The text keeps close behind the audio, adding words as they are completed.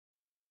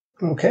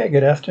Okay,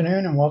 good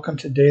afternoon and welcome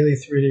to Daily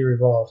 3D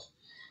Revolve.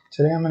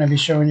 Today I'm going to be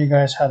showing you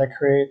guys how to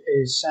create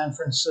a San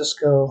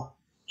Francisco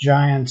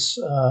Giants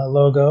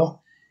logo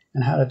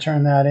and how to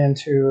turn that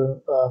into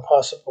a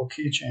possible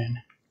keychain.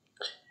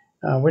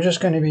 We're just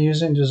going to be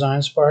using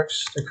Design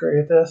Sparks to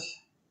create this.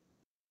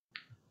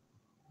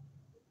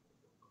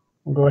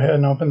 We'll go ahead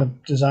and open the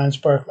Design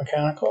Spark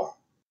Mechanical.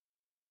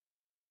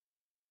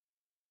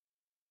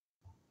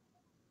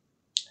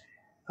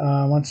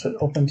 Once it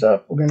opens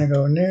up, we're going to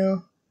go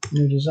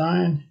New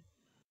Design.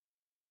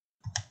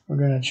 We're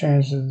going to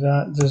change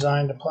the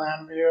design to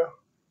Plan View.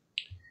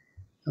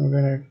 And we're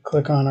going to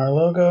click on our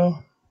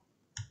logo.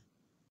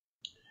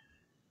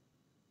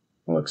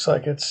 Looks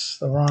like it's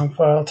the wrong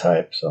file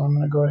type, so I'm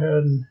going to go ahead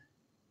and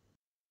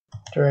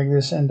drag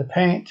this into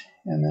Paint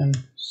and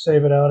then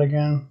save it out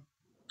again.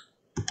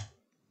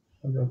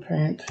 We'll go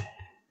Paint.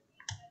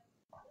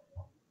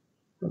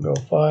 We'll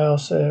go File,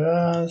 Save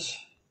As.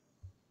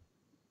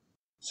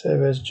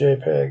 Save as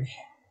JPEG.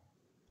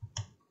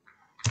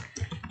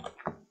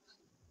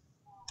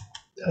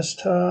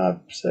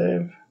 Desktop,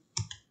 save.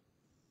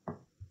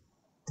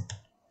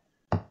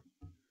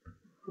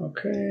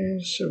 Okay,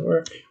 this should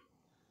work.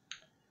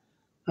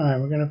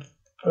 Alright, we're going to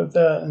put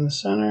that in the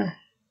center.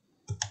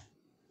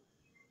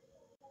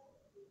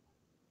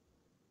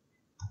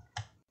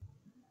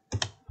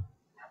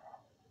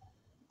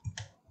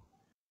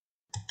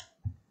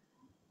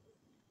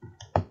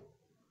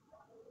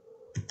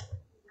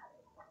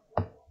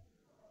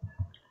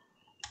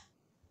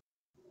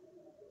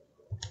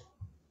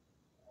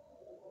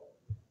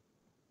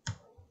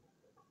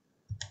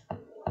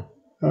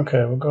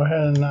 Okay, we'll go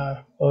ahead and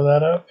blow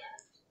that up.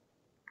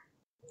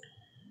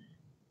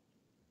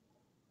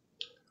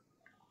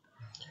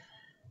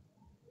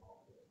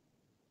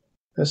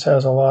 This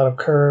has a lot of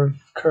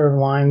curved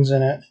lines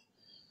in it.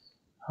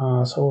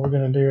 So what we're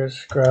going to do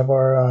is grab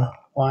our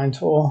line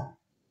tool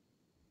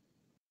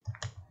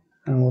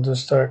and we'll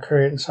just start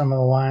creating some of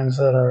the lines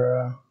that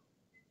are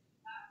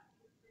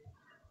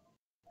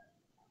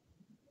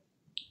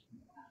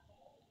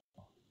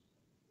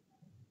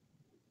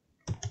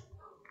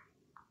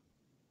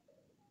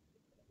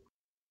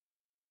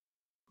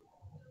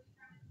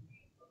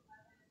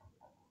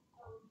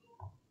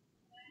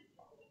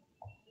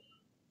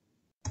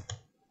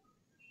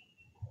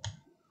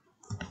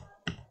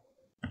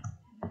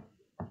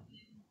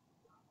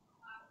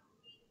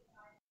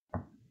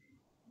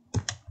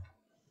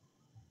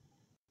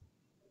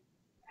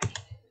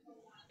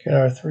get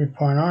our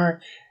 3-point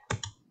arc.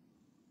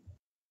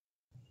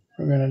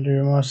 We're going to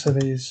do most of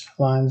these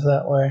lines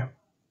that way.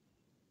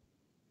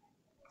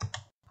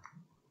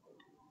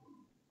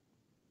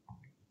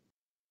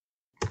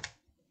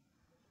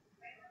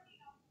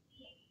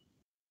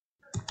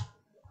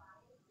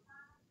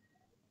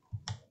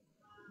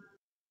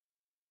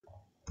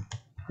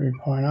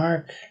 Three-point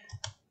arc.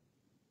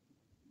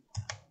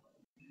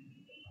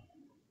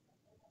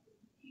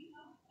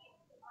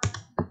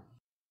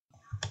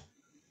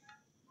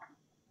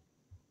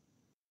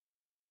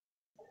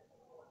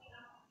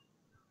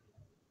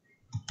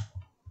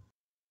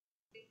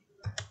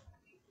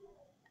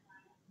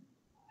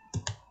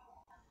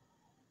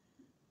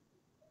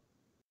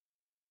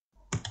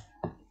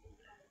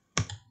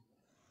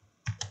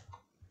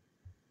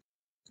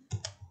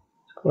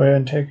 Go ahead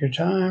and take your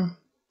time.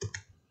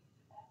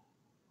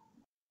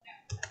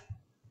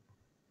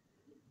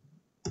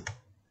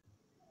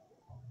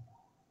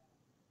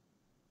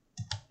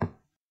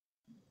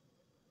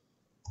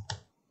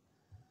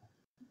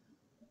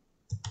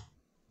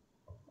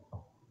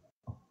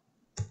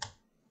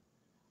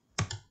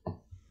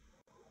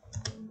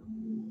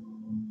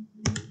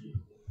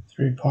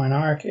 Three-point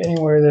arc.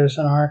 Anywhere there's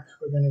an arc,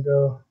 we're going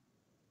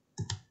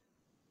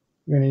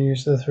to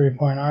use the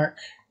 3-point arc,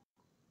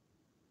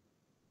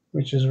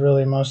 which is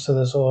really most of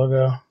this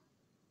logo.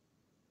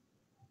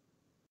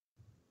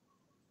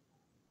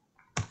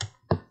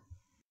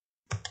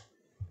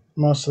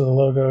 Most of the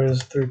logo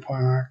is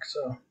 3-point arc,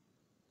 so.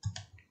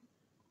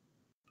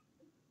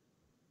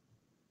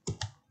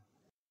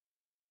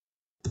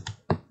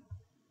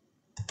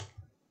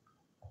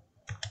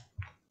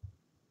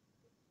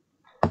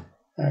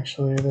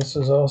 Actually, this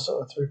is also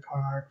a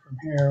 3-point arc from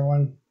here,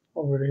 one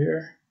over to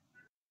here.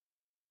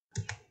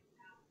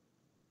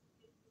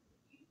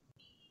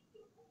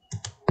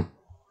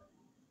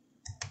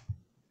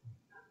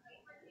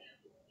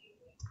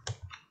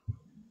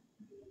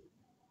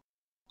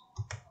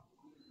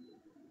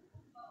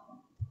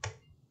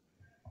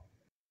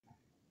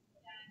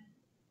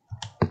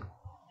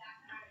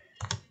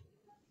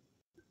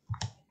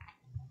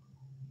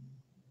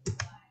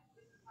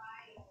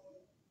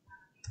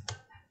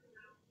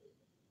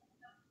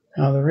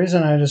 Now the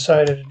reason I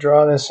decided to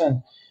draw this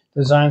in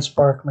Design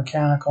Spark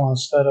Mechanical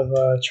instead of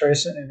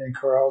tracing it in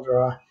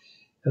CorelDRAW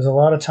is a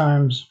lot of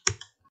times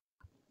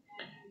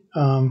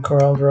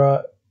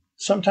CorelDRAW,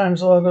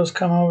 sometimes logos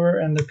come over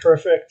and they're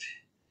perfect.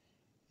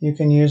 You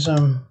can use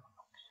them,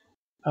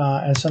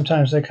 and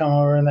sometimes they come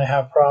over and they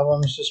have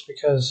problems just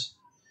because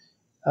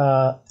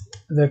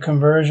the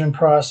conversion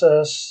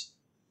process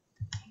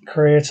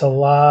creates a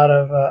lot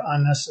of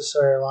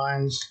unnecessary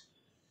lines.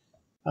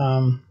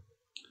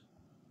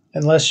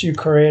 Unless you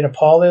create a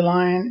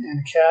polyline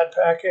in a CAD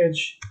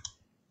package,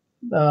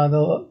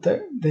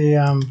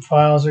 the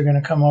files are going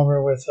to come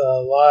over with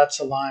lots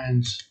of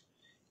lines.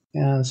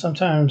 And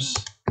sometimes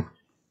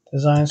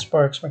Design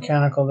Sparks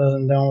Mechanical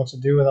doesn't know what to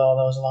do with all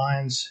those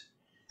lines.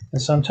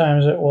 And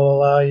sometimes it will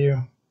allow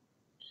you,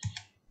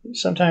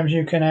 sometimes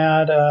you can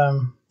add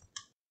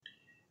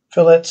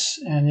fillets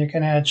and you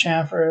can add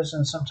chamfers,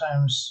 and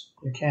sometimes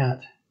you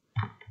can't.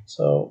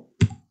 So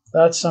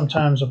that's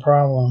sometimes a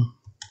problem.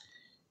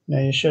 You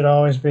know, you should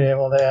always be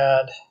able to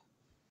add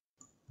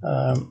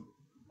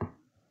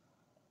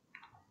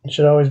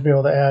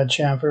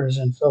chamfers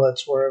and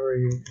fillets wherever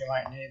you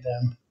might need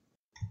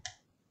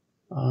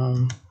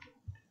them.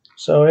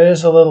 So it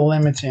is a little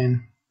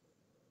limiting.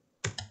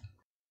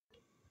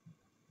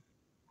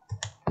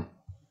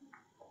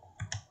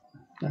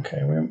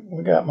 Okay,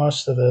 we got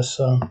most of this,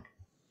 so I'm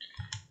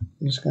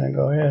just going to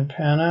go ahead and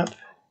pan up.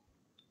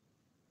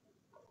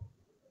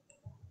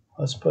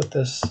 Let's put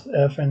this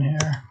F in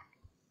here.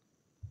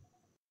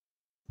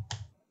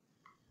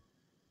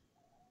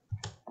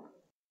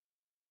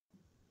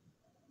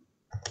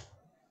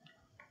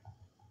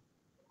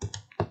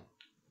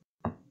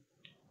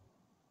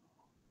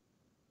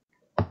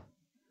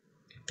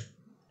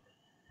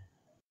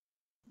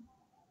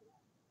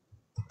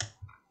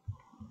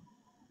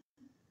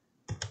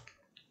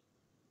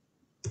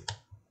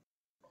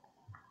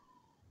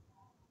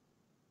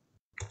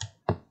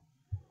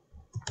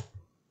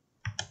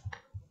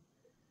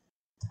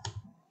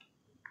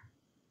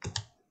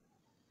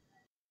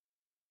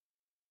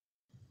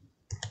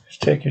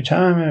 Just take your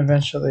time and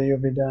eventually you'll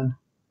be done.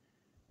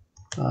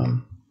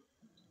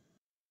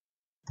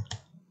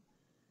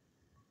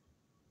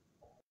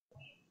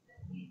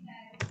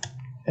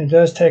 It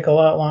does take a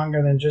lot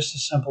longer than just a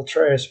simple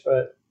trace,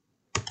 but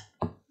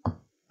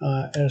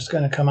it's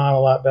going to come out a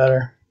lot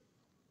better.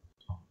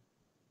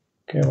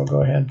 Okay, we'll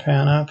go ahead and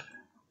pan up.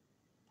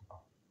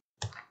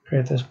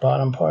 Create this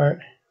bottom part.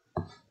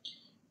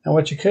 Now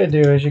what you could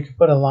do is you could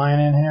put a line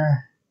in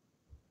here.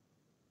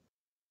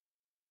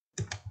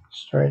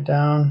 Straight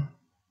down.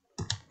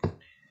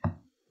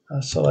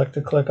 Select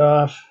the click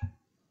off.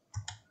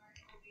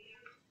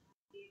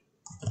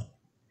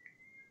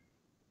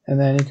 And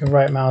then you can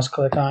right mouse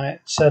click on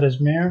it, set as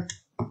mirror.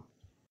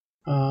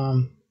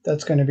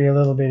 That's going to be a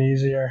little bit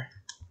easier.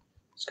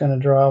 It's going to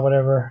draw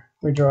whatever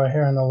we draw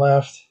here on the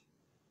left.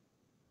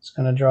 It's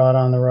going to draw it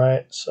on the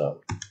right. So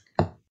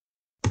go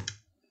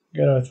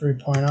to a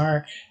 3-point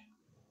arc.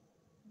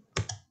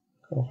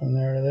 Go from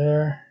there to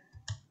there.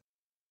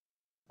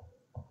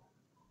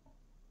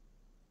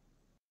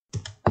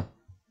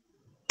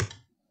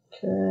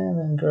 Okay, and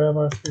then grab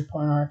our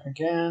 3-point arc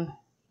again.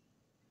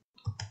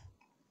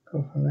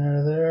 Go from there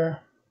to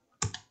there.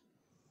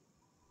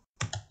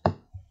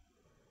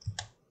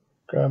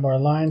 Grab our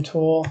line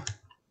tool.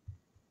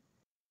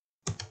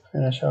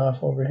 Finish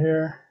off over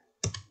here.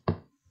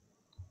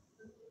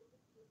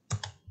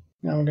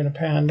 Now we're going to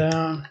pan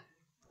down.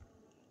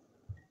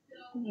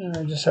 And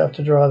I just have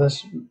to draw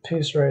this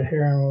piece right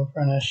here and we're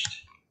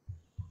finished.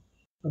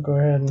 We'll go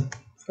ahead and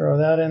throw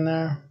that in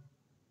there.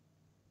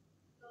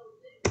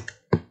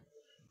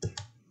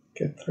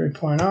 Get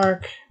 3-point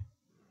arc.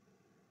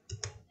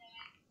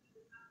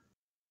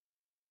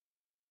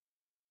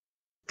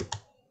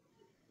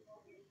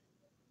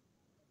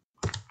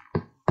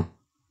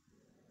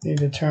 Need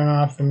to turn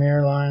off the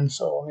mirror line,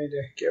 so we'll need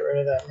to get rid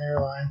of that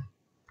mirror line.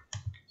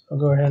 So I'll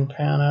go ahead and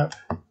pan up.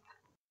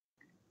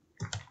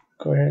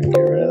 Go ahead and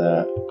get rid of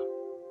that.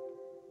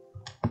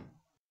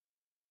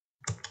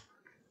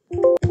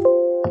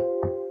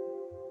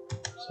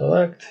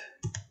 Select.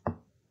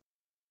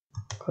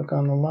 Click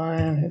on the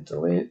line, hit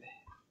delete.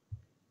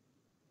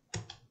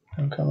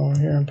 And come over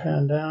here and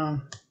pan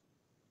down.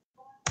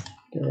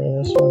 Get rid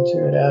of this one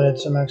too. It added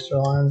some extra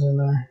lines in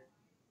there.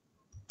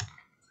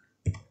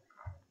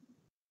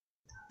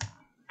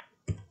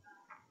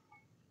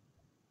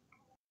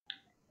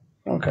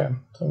 Okay,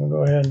 so we'll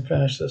go ahead and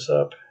finish this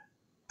up.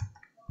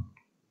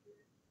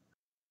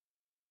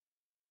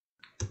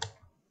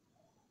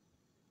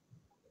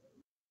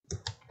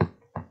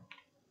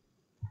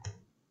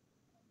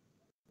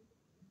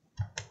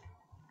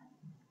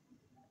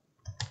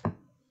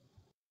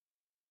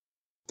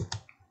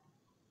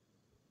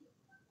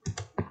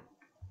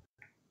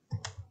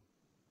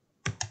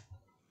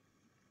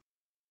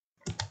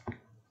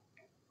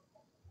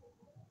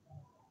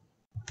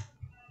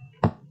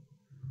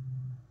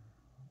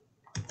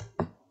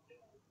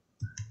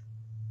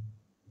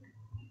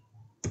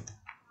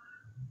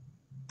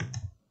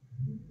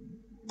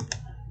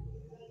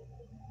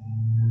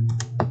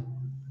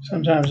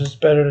 Sometimes it's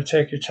better to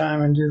take your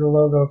time and do the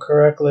logo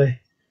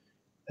correctly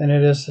than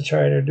it is to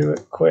try to do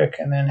it quick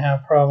and then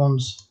have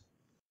problems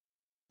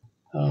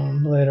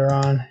later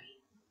on.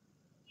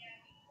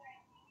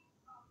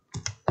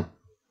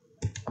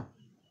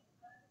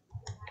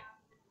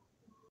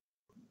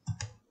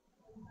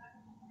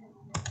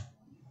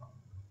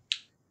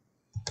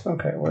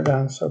 Okay, we're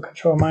done. So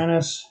Control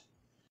minus,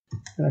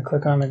 going to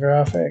click on the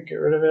graphic, get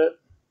rid of it.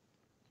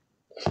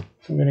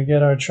 I'm going to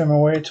get our trim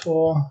away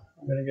tool.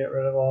 I'm going to get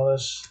rid of all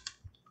this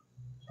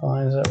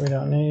lines that we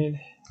don't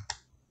need.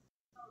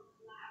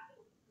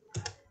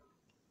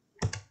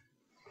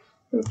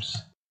 Oops.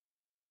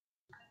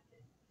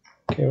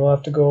 Okay, we'll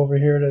have to go over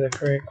here to the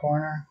create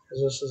corner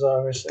because this is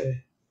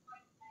obviously,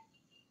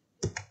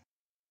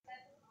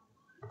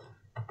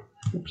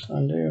 oops,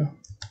 undo.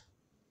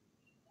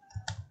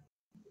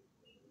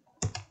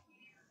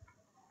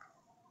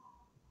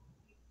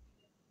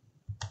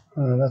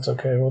 Oh, that's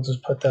okay. We'll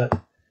just put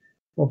that,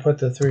 we'll put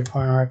the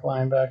 3-point arc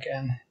line back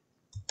in.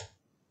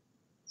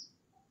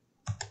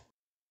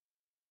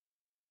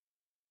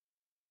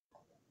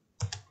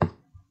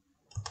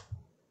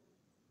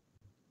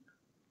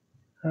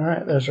 All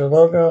right, there's our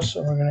logo.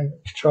 So we're going to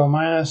Control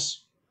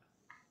minus.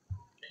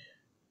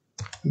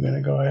 I'm going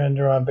to go ahead and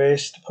draw a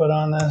base to put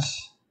on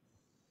this.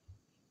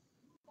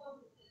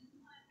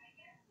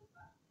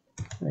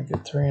 Make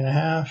it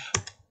 3.5.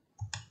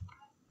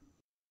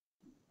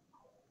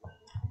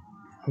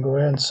 I'll go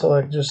ahead and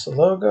select just the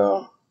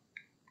logo.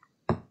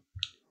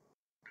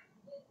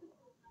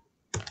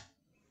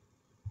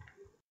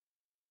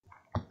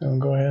 Then we'll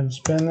go ahead and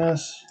spin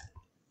this.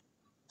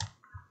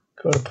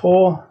 Go to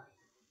pull.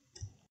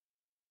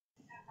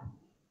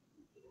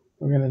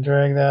 We're going to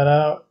drag that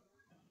out.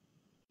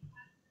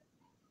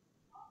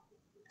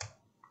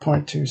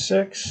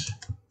 0.26.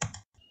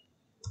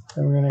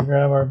 Then we're going to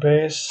grab our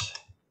base.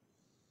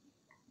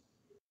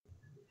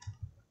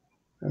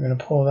 I'm going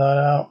to pull that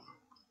out.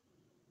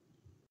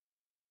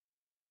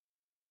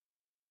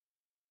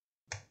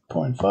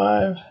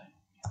 0.5.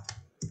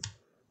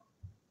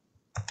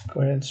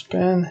 Go ahead and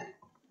spin.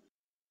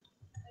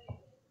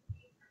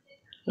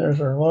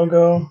 There's our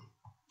logo.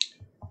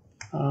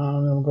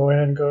 Then we'll go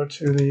ahead and go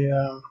to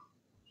the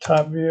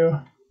top view.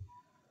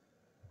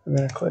 I'm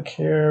going to click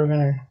here. We're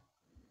going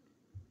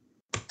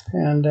to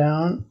pan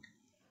down.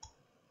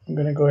 I'm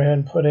going to go ahead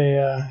and put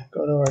a,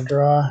 go to our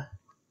draw.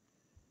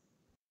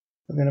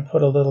 We're going to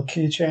put a little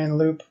keychain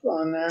loop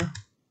on there.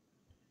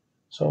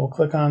 So we'll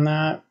click on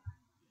that.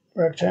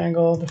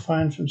 Rectangle,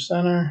 define from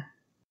center.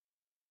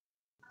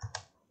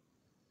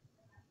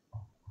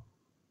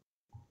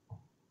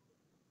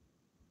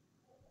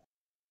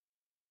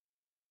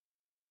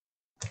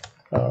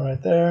 Oh,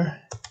 right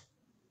there.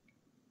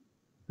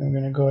 I'm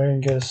going to go ahead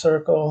and get a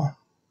circle.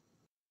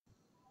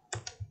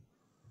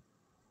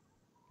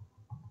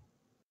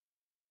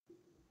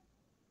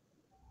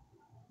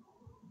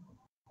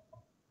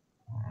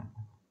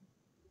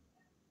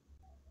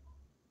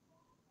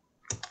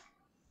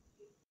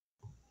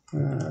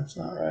 That's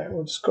not right.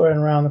 We'll just go ahead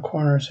and round the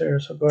corners here.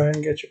 So go ahead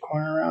and get your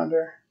corner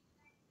rounder.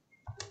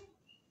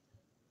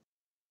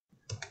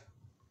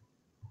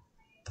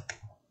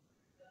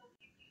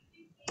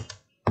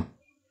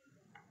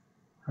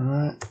 All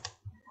right.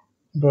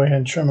 Go ahead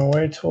and trim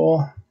away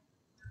tool.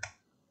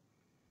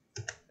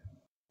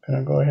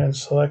 Gonna go ahead and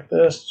select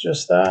this,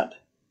 just that.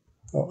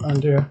 Oh,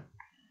 undo.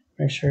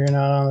 Make sure you're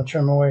not on the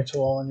trim away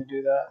tool when you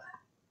do that.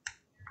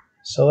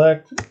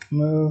 Select,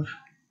 move.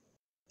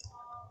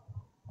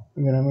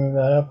 I'm gonna move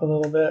that up a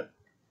little bit.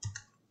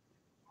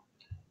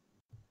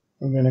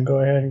 We're gonna go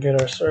ahead and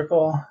get our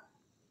circle.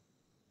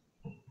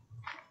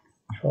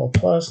 Control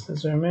plus to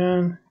zoom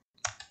in.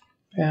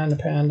 Pan to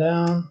pan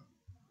down.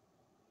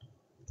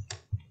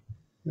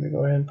 I'm gonna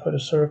go ahead and put a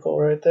circle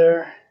right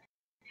there.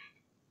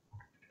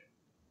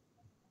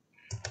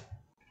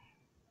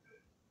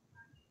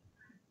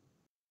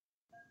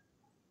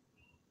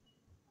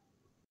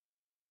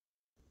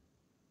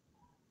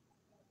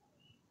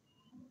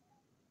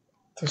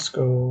 Let's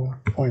go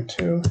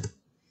 0.2.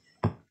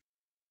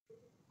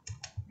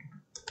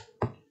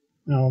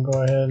 Now we'll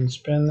go ahead and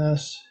spin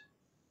this.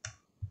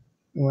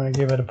 We want to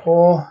give it a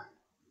pull.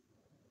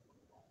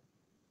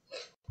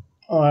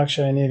 Oh,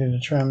 actually I needed to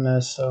trim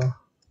this, so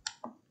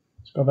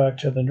let's go back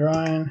to the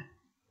drawing.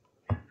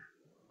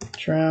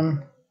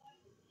 Trim.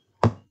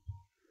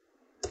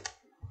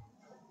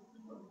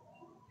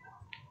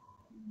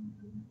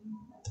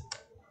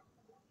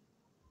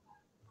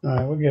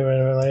 Alright, we'll get rid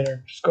of it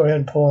later. Just go ahead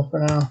and pull for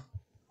now.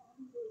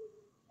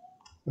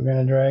 We're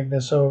going to drag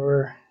this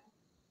over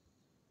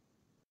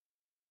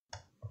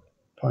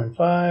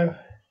 0.5.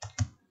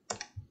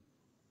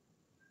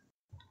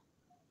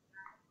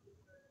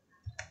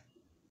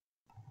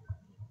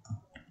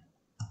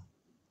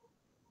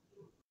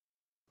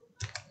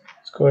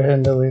 Let's go ahead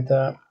and delete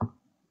that.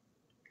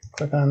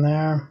 Click on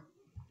there.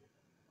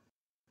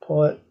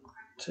 Pull it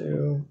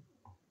to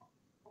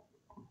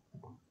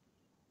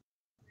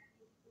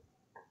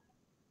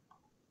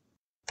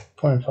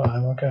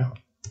 0.5. Okay.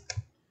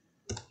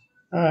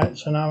 Alright,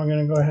 so now we're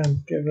going to go ahead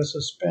and give this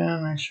a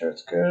spin, make sure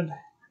it's good.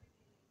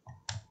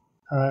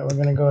 Alright, we're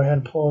going to go ahead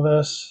and pull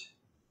this.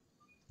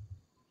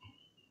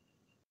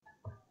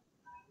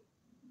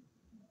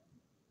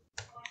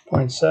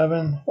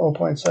 .7,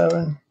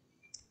 0.7.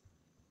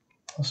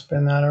 We'll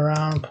spin that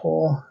around,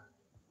 pull.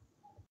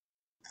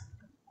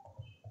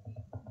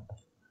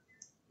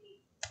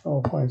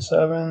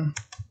 0.7.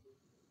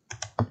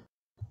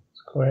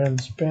 Let's go ahead and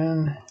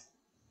spin.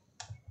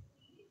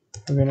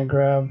 We're going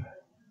to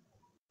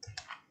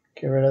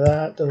get rid of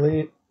that,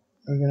 delete.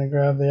 We're going to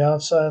grab the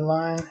outside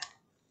line,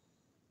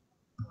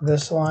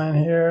 this line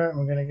here, and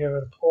we're going to give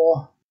it a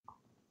pull.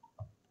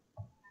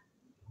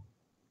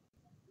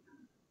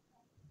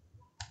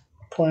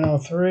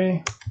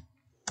 0.03.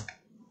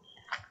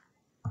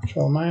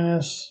 Control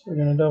minus. We're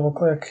going to double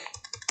click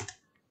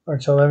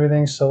until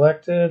everything's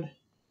selected.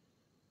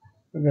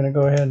 We're going to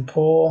go ahead and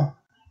pull.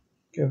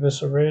 Give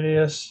this a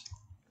radius.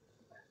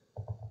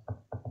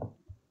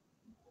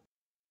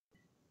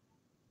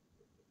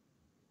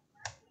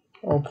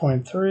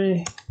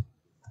 .3.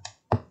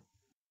 I'm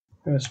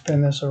going to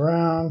spin this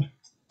around.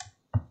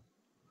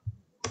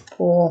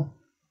 Pull.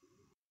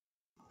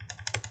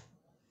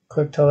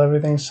 Click till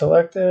everything's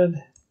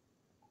selected.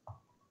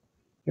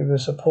 Give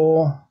this a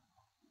pull.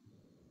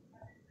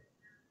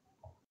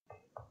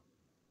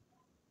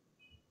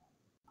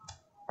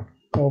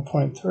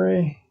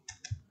 .3.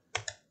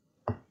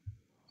 Let's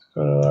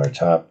go to our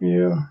top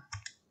view.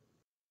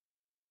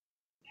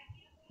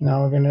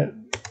 Now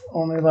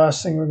only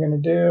last thing we're going to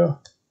do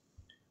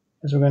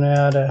is we're going to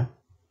add a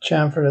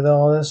chamfer to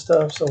all this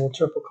stuff. So we'll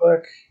triple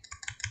click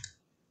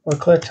or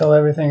click till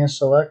everything is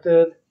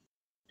selected.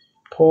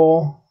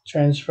 Pull,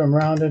 change from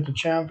rounded to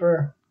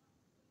chamfer.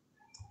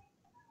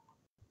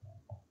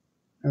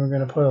 And we're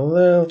going to put a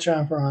little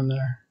chamfer on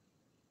there.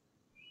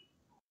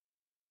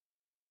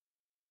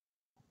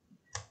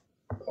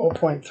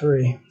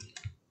 0.3.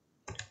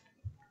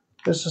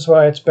 This is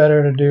why it's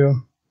better to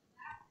do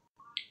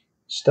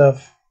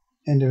stuff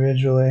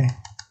individually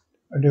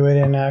or do it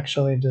in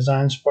actually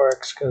Design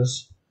Sparks,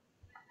 because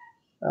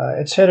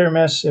it's hit or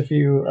miss if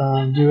you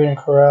do it in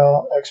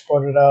Corel,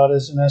 export it out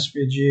as an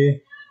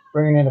SVG,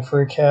 bring it into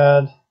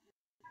FreeCAD,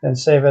 then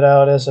save it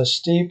out as a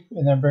steep,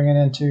 and then bring it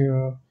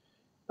into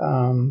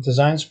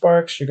Design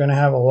Sparks. You're going to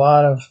have a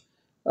lot of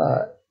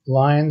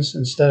lines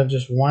instead of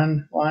just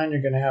one line.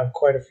 You're going to have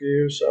quite a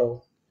few,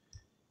 so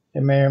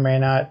it may or may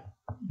not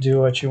do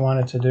what you want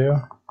it to do.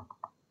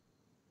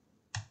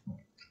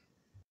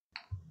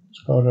 Let's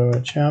go to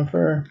a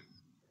chamfer.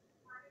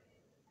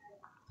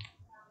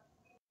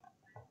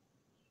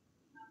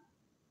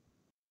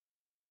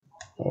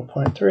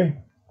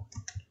 .3.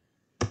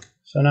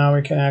 So now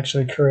we can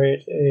actually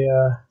create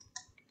a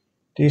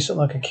decent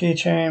looking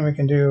keychain. We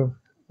can do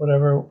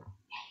whatever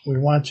we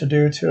want to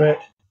do to it.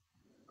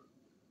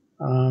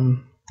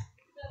 The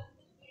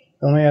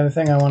only other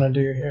thing I want to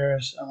do here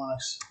is I want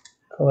to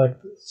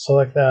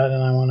select that,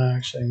 and I want to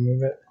actually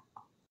move it.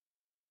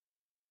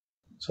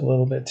 It's a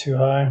little bit too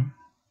high.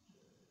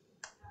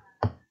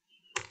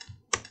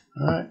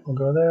 Alright, we'll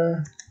go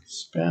there,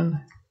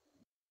 spin.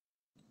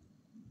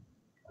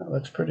 That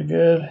looks pretty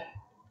good.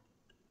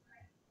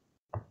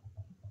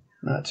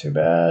 Not too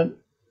bad.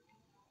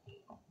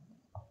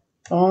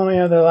 Only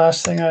other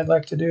last thing I'd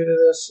like to do to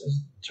this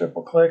is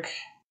triple click.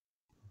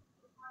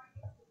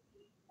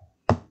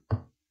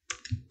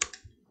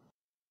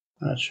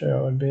 Not sure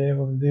I would be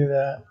able to do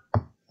that.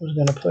 I was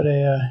going to put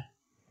a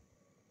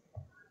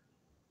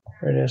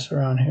radius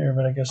around here,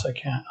 but I guess I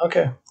can't.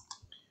 Okay.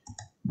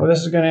 Well,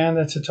 this is going to end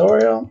the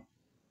tutorial.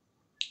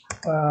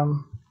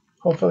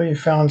 Hopefully you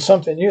found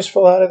something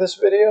useful out of this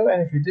video,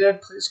 and if you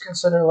did, please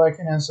consider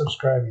liking and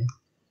subscribing.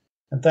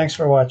 And thanks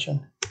for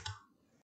watching.